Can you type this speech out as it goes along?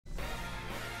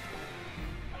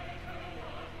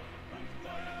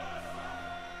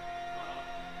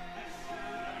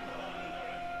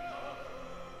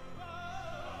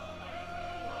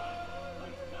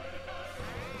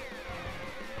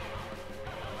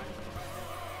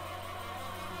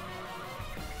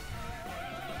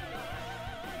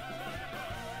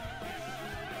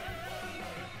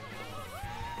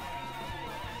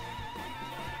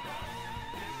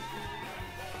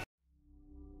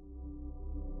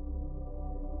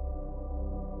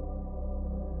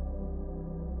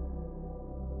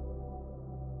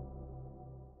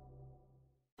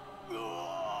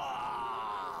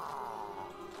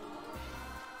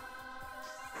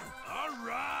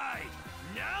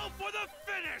for the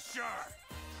finisher!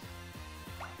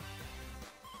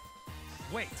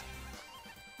 Wait!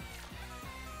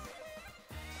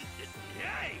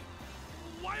 Hey!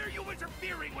 Why are you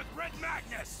interfering with Red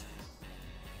Magnus?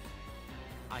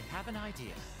 I have an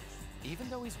idea. Even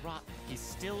though he's rotten, he's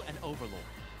still an overlord.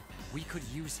 We could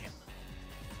use him.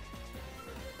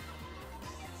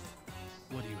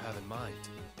 What do you have in mind?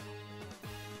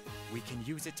 We can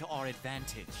use it to our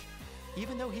advantage.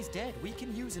 Even though he's dead, we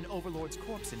can use an overlord's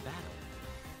corpse in battle.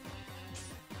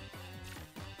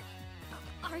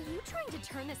 Are you trying to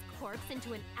turn this corpse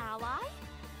into an ally?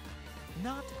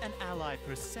 Not an ally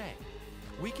per se.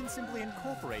 We can simply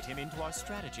incorporate him into our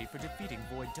strategy for defeating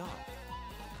Void Dark.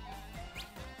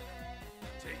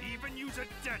 To even use a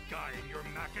dead guy in your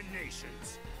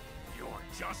machinations. You're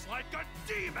just like a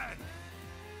demon!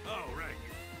 Oh, right,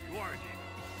 you are a demon.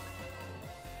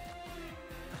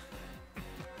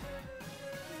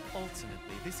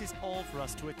 Ultimately, this is all for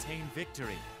us to attain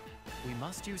victory. We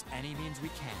must use any means we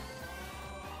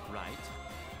can. Right?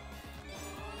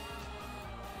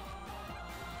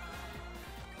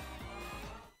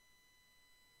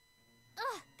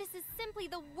 Ugh, this is simply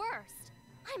the worst.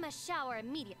 I must shower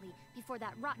immediately before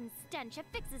that rotten stench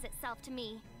affixes itself to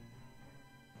me.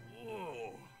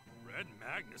 Whoa, Red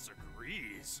Magnus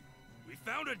agrees. We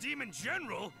found a demon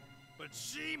general, but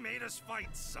she made us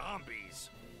fight zombies.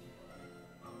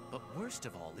 But worst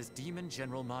of all is Demon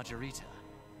General Margarita.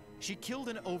 She killed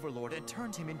an overlord and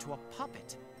turned him into a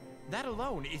puppet. That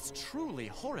alone is truly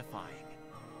horrifying.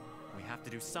 We have to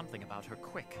do something about her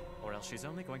quick, or else she's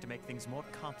only going to make things more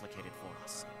complicated for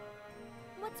us.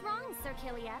 What's wrong, Sir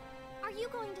Killia? Are you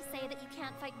going to say that you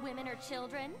can't fight women or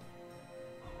children?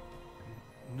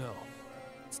 No,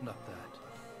 it's not that.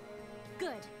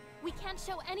 Good. We can't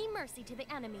show any mercy to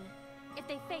the enemy. If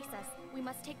they face us, we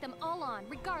must take them all on,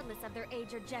 regardless of their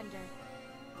age or gender.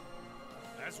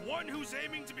 As one who's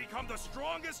aiming to become the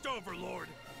strongest overlord,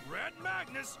 Red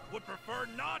Magnus would prefer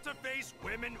not to face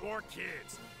women or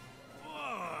kids.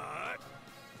 But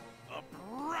a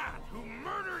brat who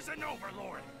murders an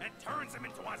overlord and turns him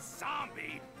into a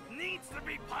zombie needs to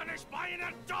be punished by an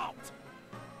adult!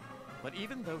 But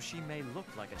even though she may look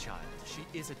like a child, she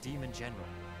is a demon general.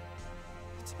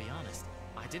 To be honest,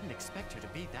 I didn't expect her to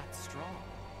be that strong.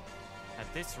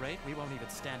 At this rate, we won't even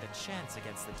stand a chance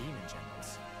against the demon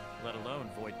generals, let alone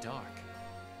Void Dark.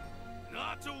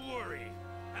 Not to worry.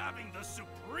 Having the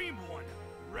Supreme One,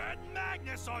 Red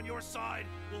Magnus, on your side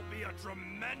will be a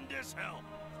tremendous help.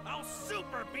 I'll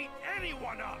super beat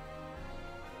anyone up!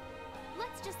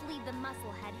 Let's just leave the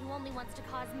musclehead who only wants to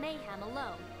cause mayhem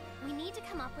alone. We need to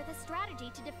come up with a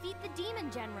strategy to defeat the demon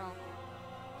general.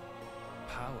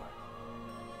 Power.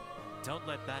 Don't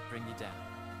let that bring you down.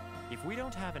 If we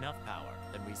don't have enough power,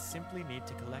 then we simply need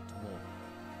to collect more.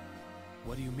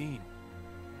 What do you mean?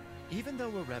 Even though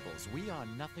we're rebels, we are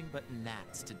nothing but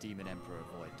gnats to Demon Emperor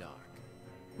Void Dark.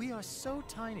 We are so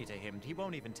tiny to him, he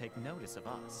won't even take notice of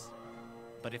us.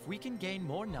 But if we can gain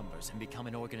more numbers and become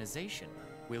an organization,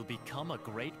 we'll become a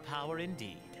great power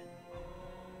indeed.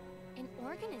 An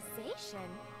organization?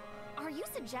 Are you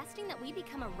suggesting that we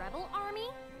become a rebel army?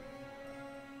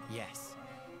 Yes.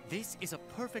 This is a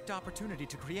perfect opportunity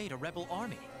to create a rebel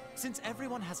army, since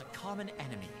everyone has a common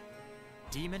enemy.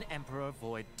 Demon Emperor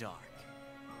Void Dark.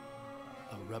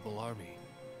 A rebel army.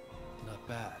 Not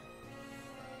bad.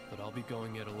 But I'll be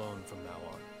going it alone from now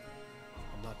on.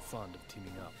 I'm not fond of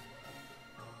teaming up.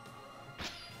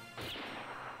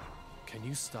 Can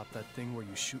you stop that thing where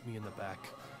you shoot me in the back?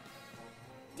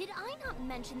 Did I not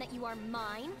mention that you are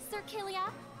mine, Sir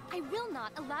Killia? I will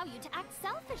not allow you to act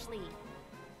selfishly.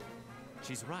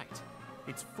 She's right.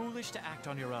 It's foolish to act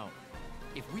on your own.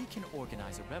 If we can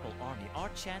organize a rebel army, our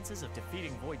chances of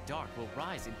defeating Void Dark will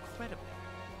rise incredibly.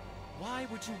 Why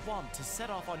would you want to set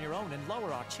off on your own and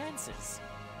lower our chances?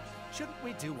 Shouldn't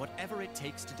we do whatever it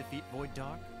takes to defeat Void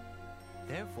Dark?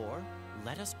 Therefore,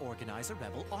 let us organize a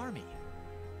rebel army.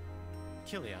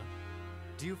 Killia,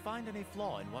 do you find any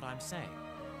flaw in what I'm saying?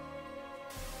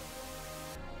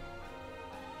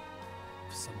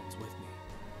 If someone's with me,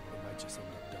 they might just end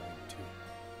up dying too.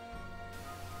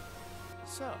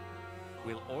 So,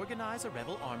 we'll organize a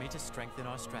rebel army to strengthen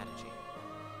our strategy.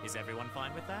 Is everyone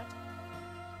fine with that?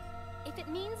 If it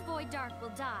means Void Dark will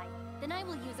die, then I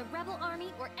will use a rebel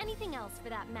army or anything else for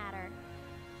that matter.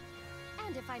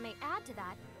 And if I may add to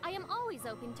that, I am always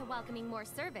open to welcoming more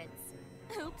servants.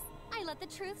 Oops, I let the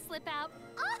truth slip out.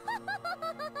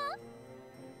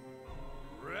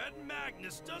 Red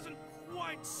Magnus doesn't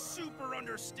quite super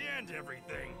understand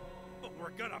everything, but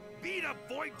we're gonna beat up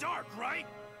Void Dark, right?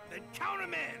 Then count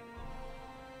him in!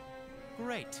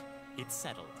 Great. It's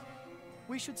settled.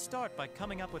 We should start by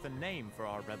coming up with a name for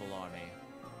our rebel army.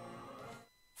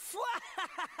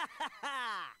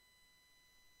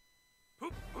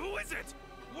 Who is it?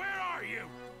 Where are you?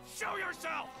 Show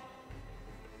yourself!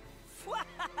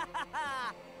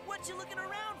 What you looking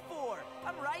around for?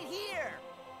 I'm right here!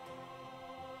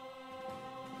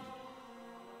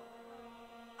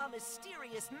 A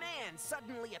mysterious man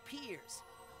suddenly appears.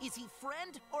 Is he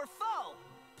friend or foe?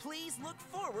 Please look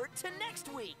forward to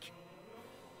next week!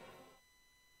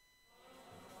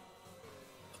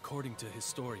 According to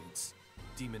historians,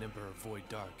 Demon Emperor Void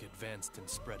Dark advanced and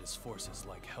spread his forces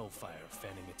like hellfire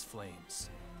fanning its flames.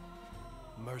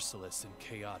 Merciless and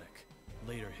chaotic,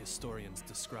 later historians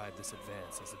describe this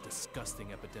advance as a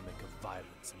disgusting epidemic of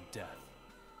violence and death.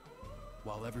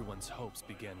 While everyone's hopes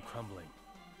began crumbling,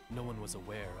 no one was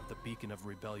aware of the beacon of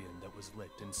rebellion that was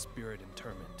lit in spirit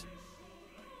interment.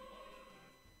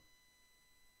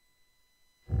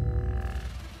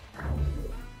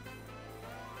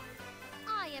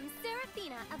 I am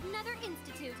Seraphina of Nether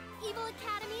Institute, Evil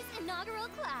Academy's inaugural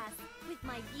class. With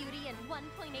my beauty and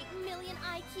 1.8 million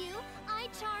IQ, I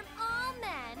charm all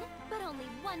men. But only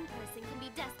one person can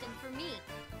be destined for me.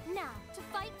 Now, to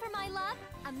fight for my love,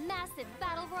 a massive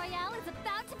battle royale is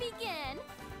about to begin.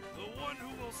 The one who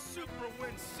will super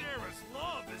win Sarah's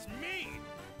love is me!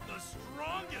 The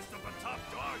strongest of the top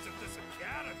dogs of this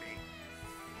academy!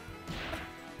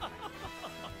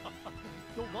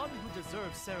 The one who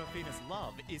deserves Seraphina's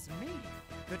love is me,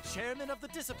 the chairman of the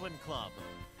Discipline Club.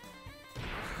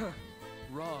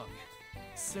 Wrong.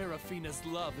 Seraphina's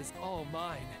love is all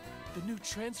mine. The new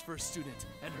transfer student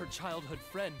and her childhood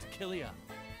friend, Kilia.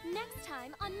 Next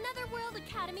time on Netherworld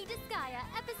Academy Disgaea,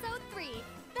 Episode 3,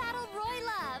 Battle Roy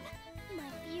Love.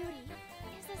 My beauty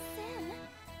is a sin.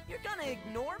 You're gonna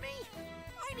ignore me?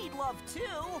 I need love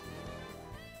too!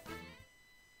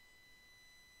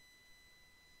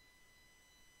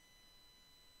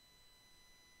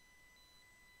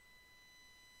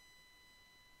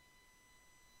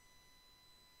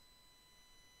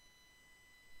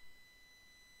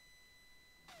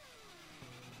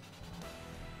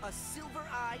 A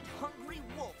silver-eyed, hungry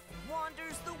wolf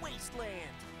wanders the wasteland.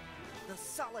 The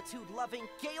solitude-loving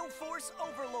Gale Force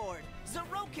Overlord,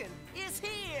 Zeroken, is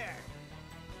here!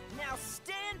 Now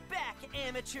stand back,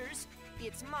 amateurs.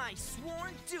 It's my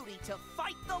sworn duty to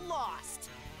fight the Lost.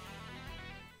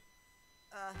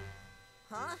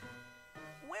 Huh?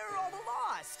 Where are all the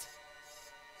Lost?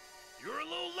 You're a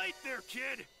little late there,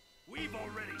 kid! We've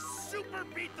already super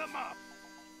beat them up!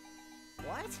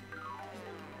 What?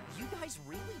 You guys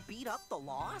really beat up the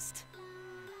Lost?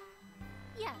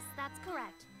 Yes, that's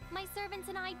correct. My servants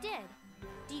and I did.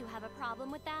 Do you have a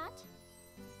problem with that?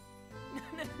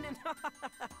 No.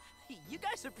 You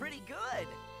guys are pretty good.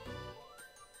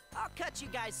 I'll cut you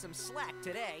guys some slack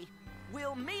today.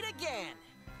 We'll meet again.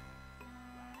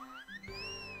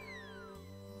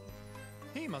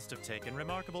 He must have taken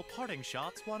Remarkable Parting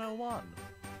Shots 101.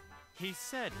 He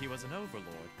said he was an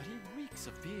overlord, but he reeks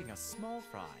of being a small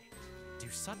fry. Do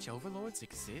such overlords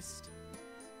exist?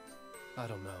 I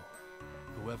don't know.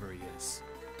 Whoever he is,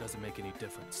 doesn't make any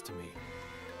difference to me.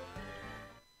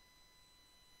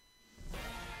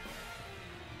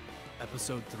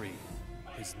 Episode 3.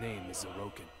 His name is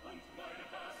Zeroken.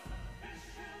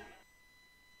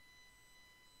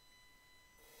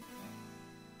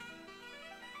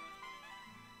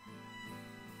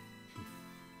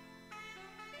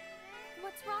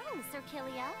 What's wrong, Sir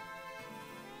Kilia?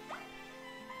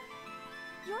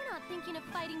 You're not thinking of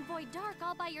fighting Void Dark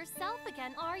all by yourself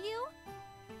again, are you?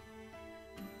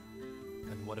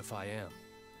 And what if I am?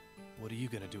 What are you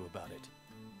gonna do about it?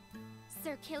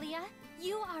 Sir Kilia,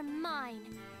 you are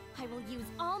mine. I will use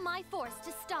all my force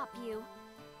to stop you.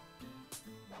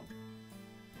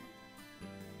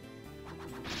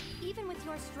 Even with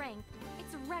your strength,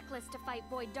 it's reckless to fight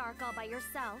Void Dark all by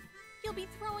yourself. You'll be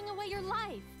throwing away your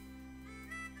life.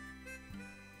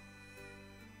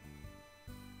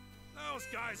 Those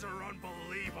guys are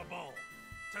unbelievable!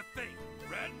 To think,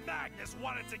 Red Magnus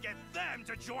wanted to get them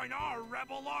to join our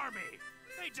rebel army!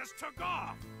 They just took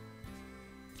off!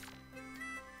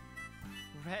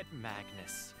 Red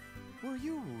Magnus, were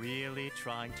you really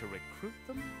trying to recruit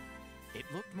them? It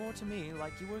looked more to me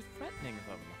like you were threatening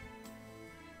them.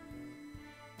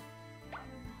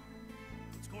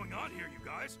 What's going on here, you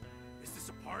guys? Is this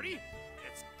a party?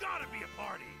 It's gotta be a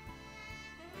party!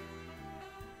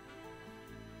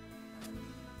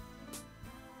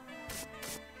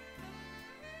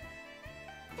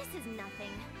 This is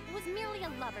nothing. It was merely a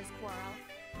lover's quarrel.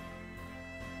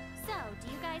 So,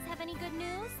 do you guys have any good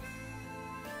news?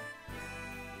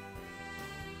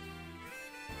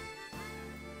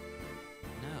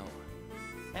 No.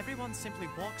 everyone simply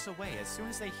walks away as soon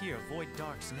as they hear Void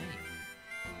Dark's name.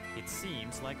 It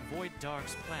seems like Void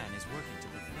Dark's plan is working to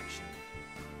perfection.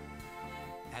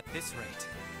 At this rate,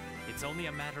 it's only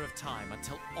a matter of time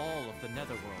until all of the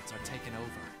Netherworlds are taken over.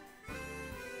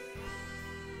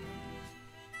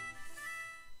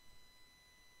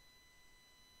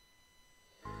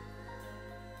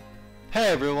 Hey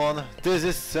everyone, this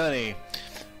is Sonny.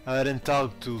 I didn't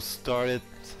talk to start it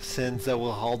since I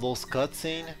will hold those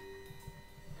cutscene.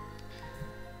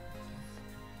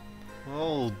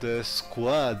 Oh, the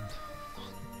squad.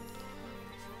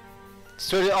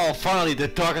 Oh, finally, the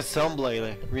Dark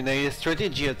Assembly. Renamed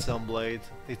Strategy Assembly,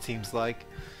 it seems like.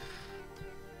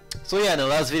 So yeah, in the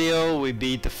last video, we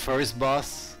beat the first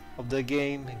boss of the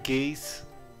game, Ghis.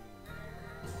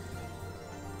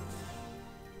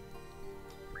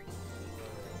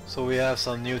 So we have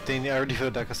some new thing, already for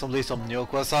Dark Assembly, some new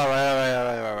quests.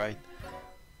 Alright.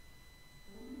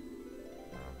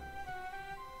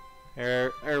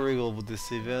 Here we go with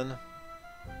this event.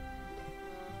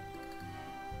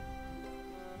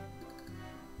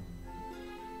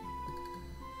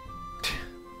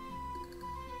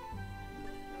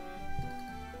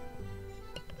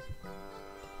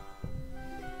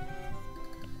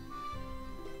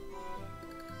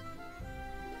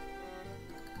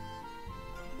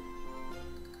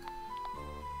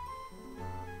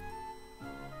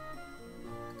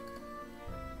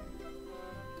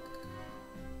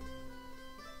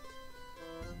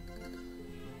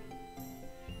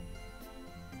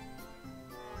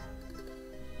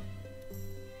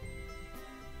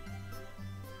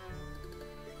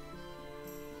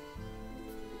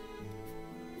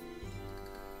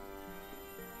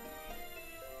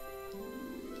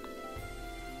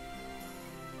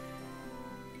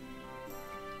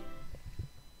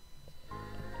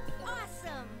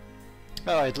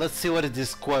 Alright, let's see what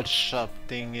this squad shop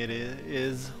thing it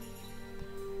is.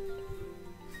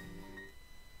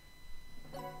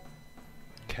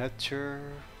 Catcher,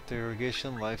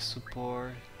 interrogation, life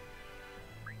support.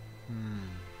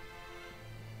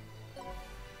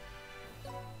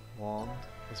 One,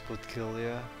 let's put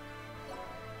Kilia.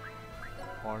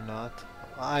 Or not.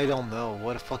 I don't know,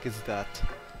 what the fuck is that?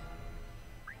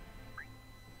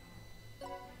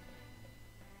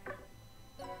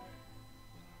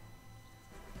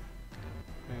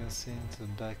 Into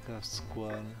backup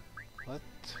squad. What?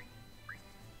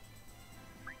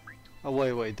 Oh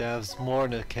wait, there's more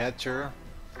than a catcher.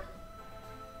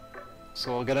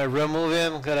 So I'm gonna remove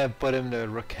him, gonna put him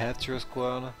in the catcher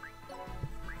squad.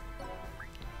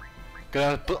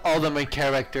 Gonna put all the main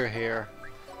character here.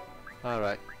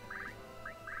 Alright.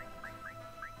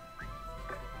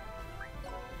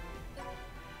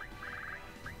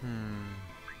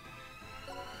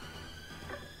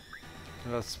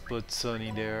 Let's put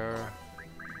Sonny there,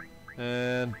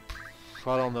 and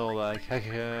I don't know, like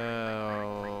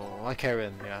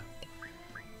Karen, yeah.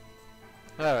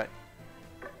 All right.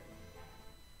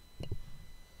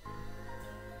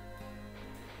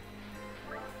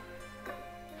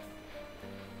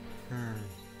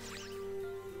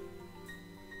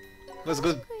 Let's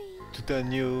go to the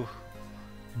new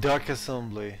Dark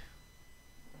Assembly.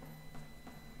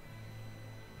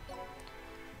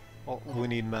 Oh, we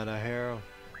need mana here.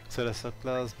 Set a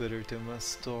subclass, better to my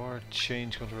store,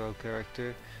 change control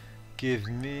character. Give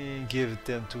them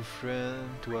to a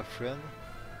friend.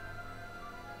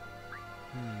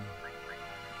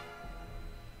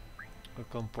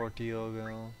 Welcome party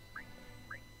yoga.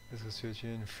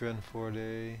 Association, friend 4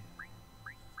 day.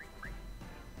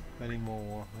 Any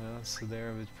more? Yeah, so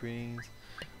there with brings.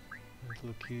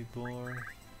 Little keyboard.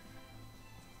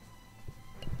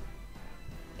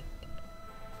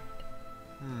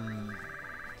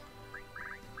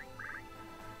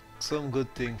 Some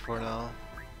good thing for now.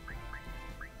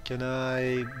 Can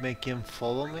I make him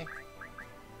follow me?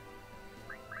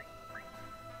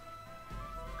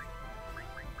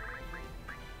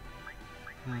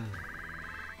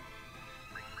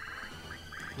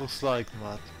 Looks like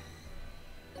not.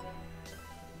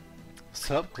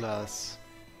 Subclass.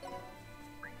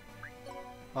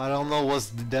 I don't know what's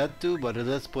that do, but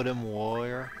let's put him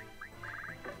warrior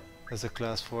as a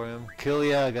class for him.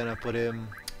 Kilia, gonna put him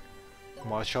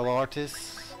martial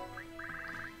artist.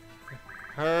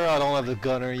 Her, I don't have the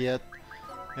gunner yet.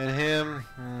 And him,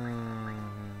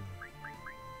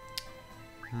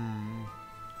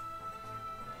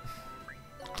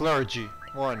 clergy,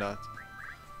 why not?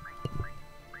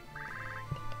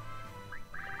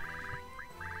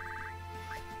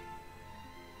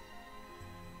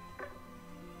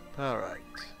 Alright.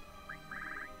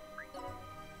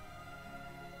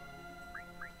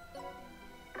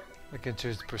 I can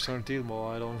change the personality, well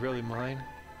I don't really mind.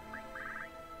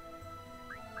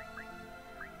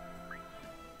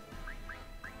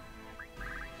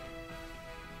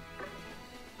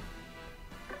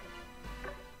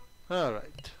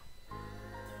 Alright.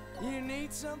 You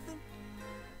need something?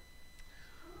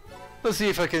 Let's see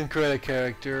if I can create a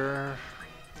character.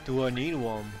 Do I need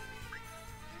one?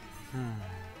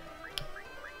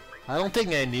 I don't think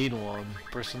I need one,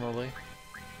 personally.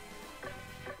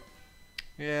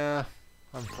 Yeah,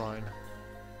 I'm fine.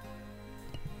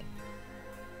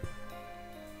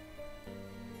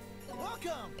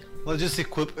 Welcome! Let's just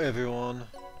equip everyone.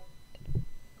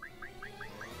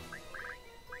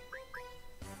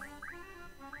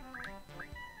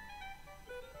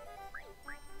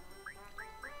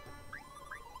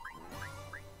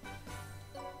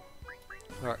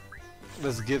 Alright,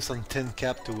 let's give some tin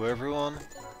cap to everyone.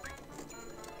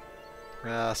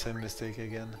 Ah, same mistake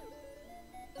again.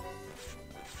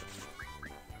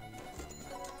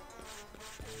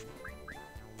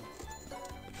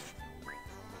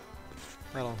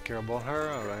 I don't care about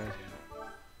her, alright.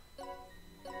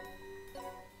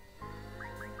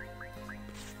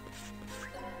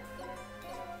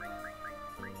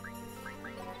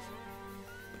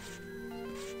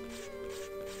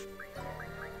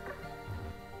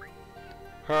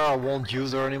 Her, I won't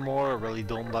use her anymore, I really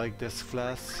don't like this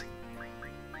class.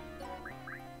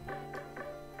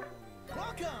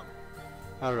 Welcome!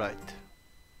 Alright.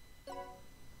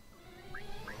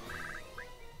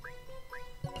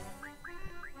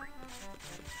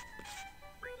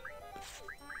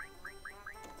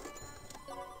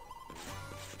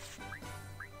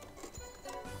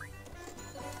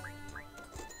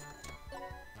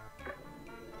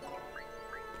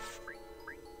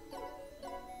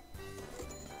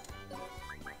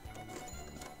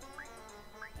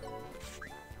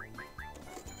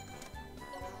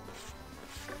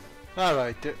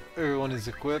 Alright, everyone is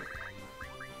equipped.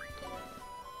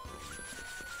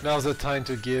 Now's the time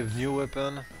to give new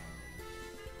weapon.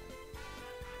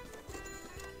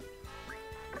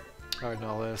 Alright,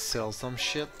 now let's sell some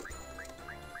shit.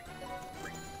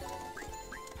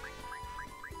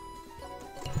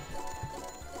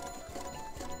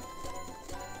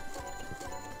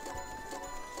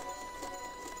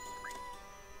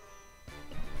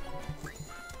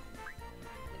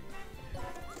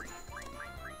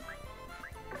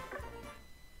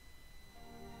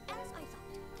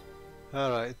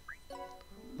 Alright,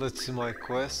 let's see my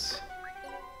quests.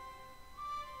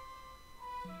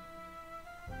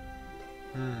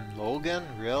 Logan?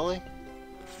 Really?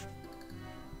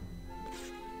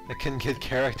 I can get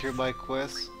character by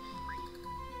quests?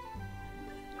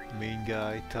 Mean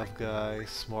guy, tough guy,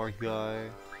 smart guy,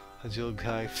 agile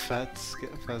guy, fast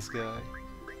guy.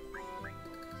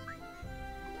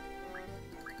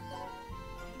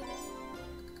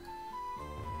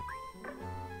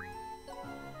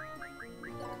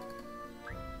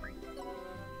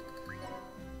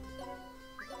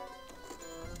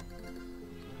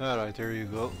 Alright, there you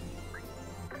go.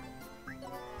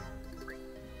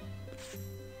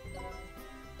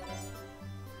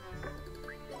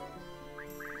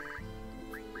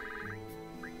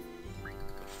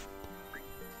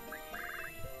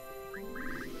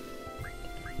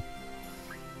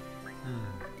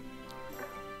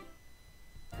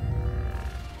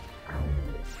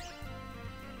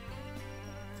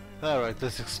 Alright,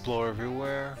 let's explore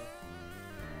everywhere.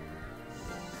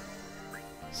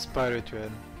 Spider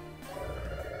thread.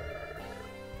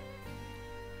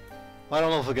 I don't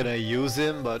know if we're gonna use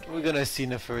him, but we're gonna see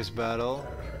in the first battle.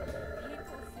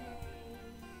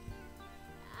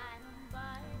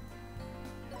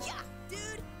 Yeah,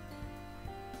 dude!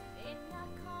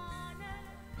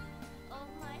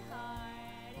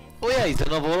 Oh yeah, he's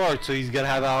an overlord, so he's gonna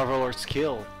have an overlord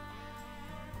skill.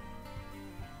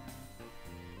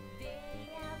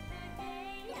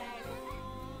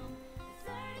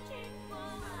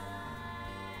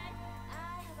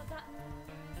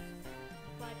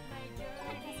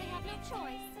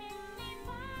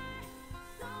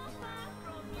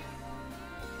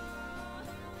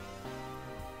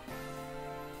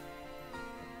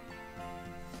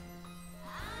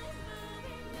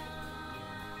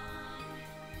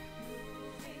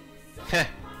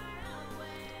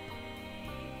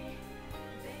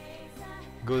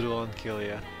 Good one, kill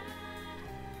ya.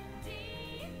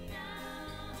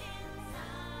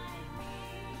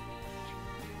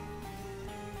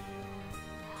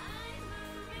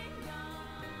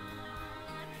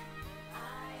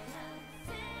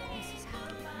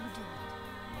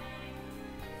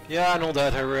 Yeah, I know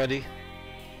that already.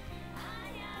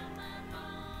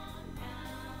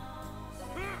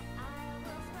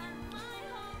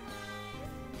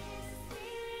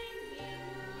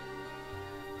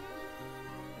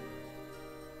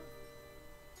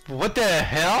 What the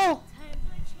hell?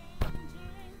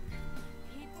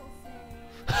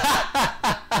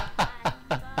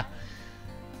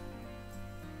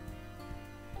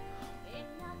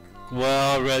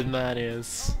 a red man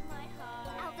is.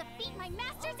 I'll defeat my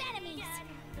master's enemies!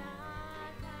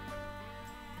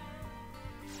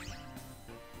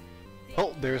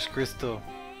 Oh, there's Crystal.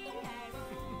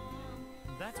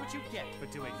 That's what you get for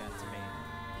doing that to me.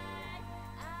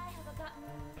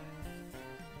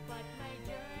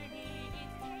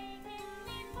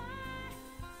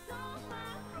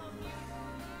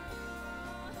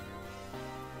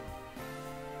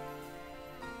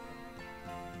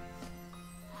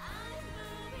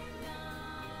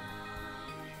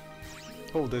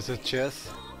 Oh, there's a chest.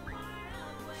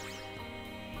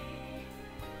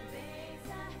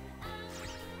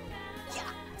 Yeah,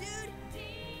 dude!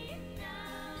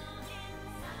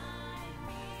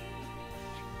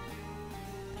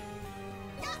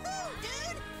 Yahoo,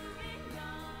 dude!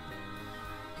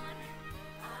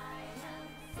 Are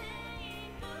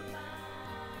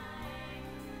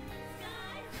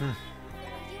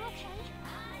you okay?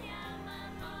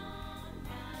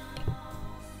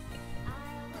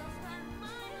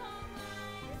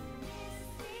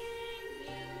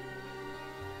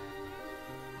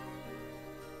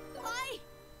 Why?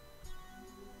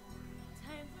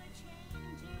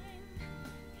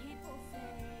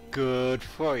 Good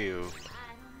for you.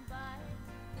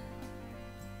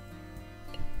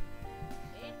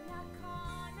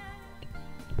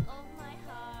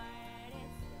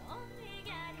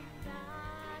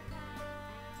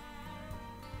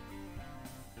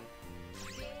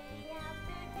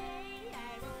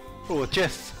 Oh, a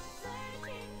chest.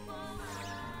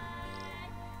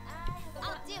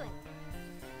 I'll do it.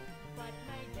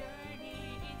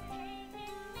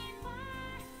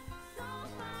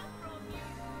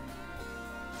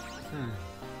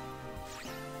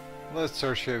 Let's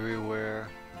search everywhere.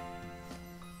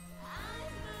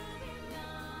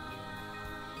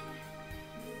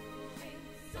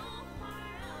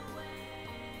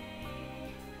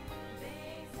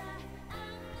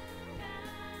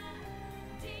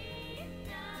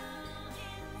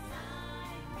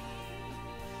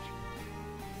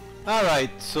 Alright,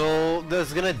 so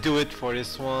that's gonna do it for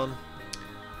this one.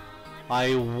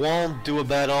 I won't do a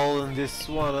battle in this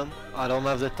one, I don't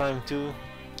have the time to.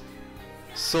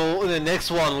 So in the next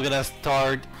one we're gonna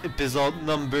start episode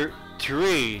number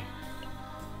 3.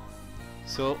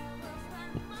 So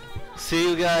see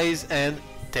you guys and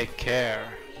take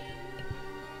care.